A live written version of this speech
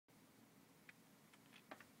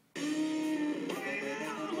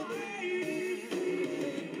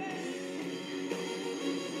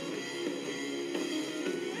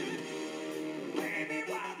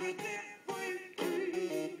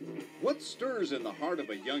It stirs in the heart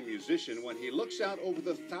of a young musician when he looks out over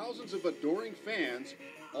the thousands of adoring fans,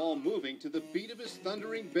 all moving to the beat of his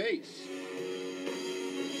thundering bass.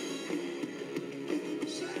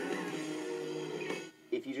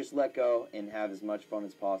 If you just let go and have as much fun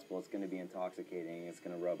as possible, it's going to be intoxicating, it's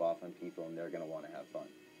going to rub off on people, and they're going to want to have fun.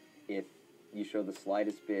 If you show the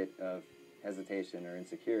slightest bit of hesitation or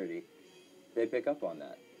insecurity, they pick up on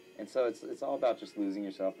that. And so it's all about just losing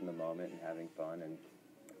yourself in the moment and having fun, and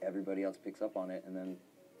everybody else picks up on it, and then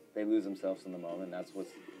they lose themselves in the moment. And that's what's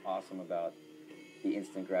awesome about the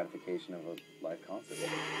instant gratification of a live concert.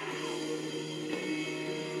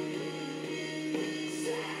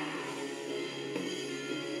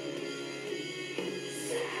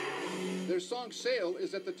 Their song Sail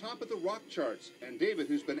is at the top of the rock charts, and David,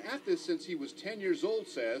 who's been at this since he was 10 years old,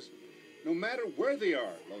 says, no matter where they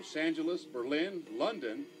are, Los Angeles, Berlin,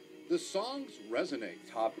 London, the songs resonate.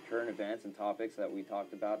 Top current events and topics that we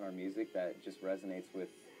talked about in our music that just resonates with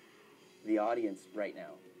the audience right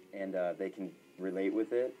now. And they can relate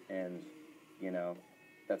with it, and, you know,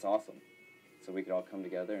 that's awesome. So we could all come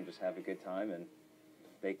together and just have a good time, and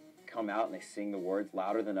they come out and they sing the words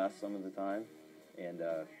louder than us some of the time, and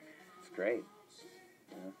it's great.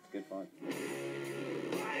 You know, it's good fun.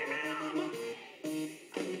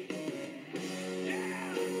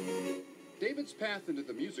 David's path into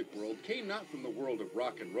the music world came not from the world of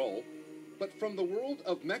rock and roll, but from the world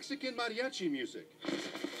of Mexican mariachi music.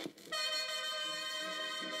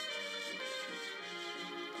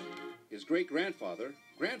 His great-grandfather,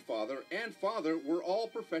 grandfather, and father were all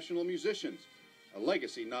professional musicians, a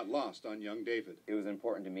legacy not lost on young David. It was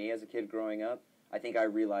important to me as a kid growing up. I think I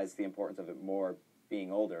realized the importance of it more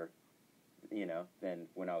being older, you know, than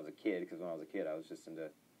when I was a kid, because when I was a kid I was just into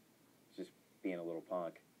just being a little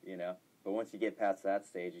punk, you know. But once you get past that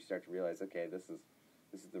stage, you start to realize, okay, this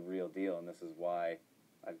is the real deal, and this is why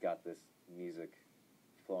I've got this music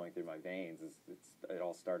flowing through my veins. It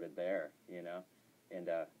all started there, you know. And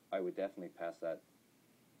I would definitely pass that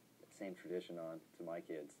same tradition on to my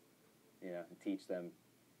kids, you know, and teach them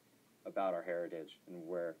about our heritage and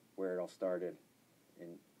where it all started,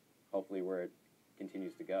 and hopefully where it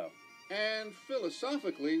continues to go. And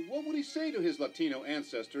philosophically, what would he say to his Latino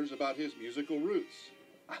ancestors about his musical roots?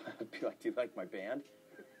 I'd be like, do you like my band?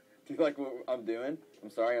 Do you like what I'm doing? I'm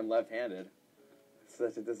sorry, I'm left-handed. It's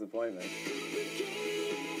such a disappointment.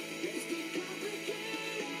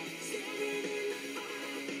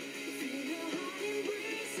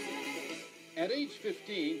 At age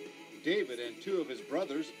 15, David and two of his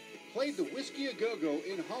brothers played the Whiskey A Go-Go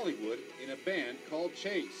in Hollywood in a band called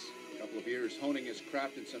Chase. A couple of years honing his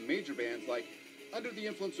craft in some major bands like Under the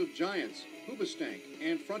Influence of Giants, Hoobastank,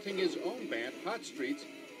 and fronting his own band, Hot Streets,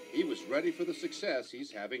 he was ready for the success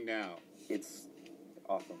he's having now. It's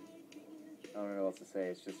awesome. I don't know what else to say.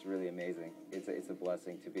 It's just really amazing. It's a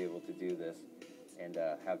blessing to be able to do this and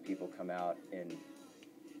have people come out and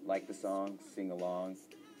like the song, sing along,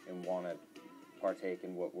 and want to partake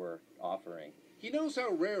in what we're offering. He knows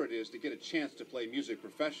how rare it is to get a chance to play music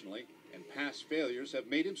professionally, and past failures have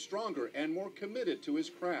made him stronger and more committed to his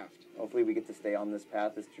craft. Hopefully we get to stay on this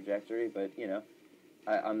path, this trajectory, but, you know,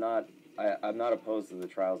 I'm not opposed to the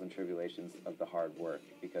trials and tribulations of the hard work,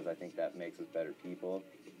 because I think that makes us better people.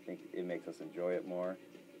 I think it makes us enjoy it more,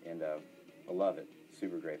 and I love it.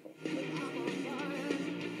 Super grateful.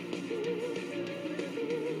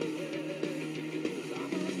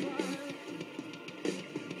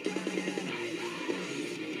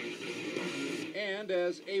 And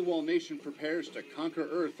as Awolnation prepares to conquer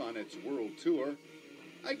Earth on its world tour,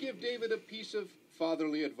 I give David a piece of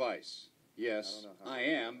fatherly advice. Yes, I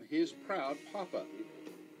am his proud papa.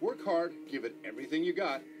 Work hard, give it everything you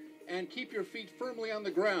got, and keep your feet firmly on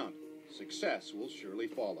the ground. Success will surely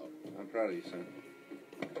follow. I'm proud of you, son.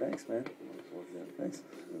 Thanks, man. Thanks.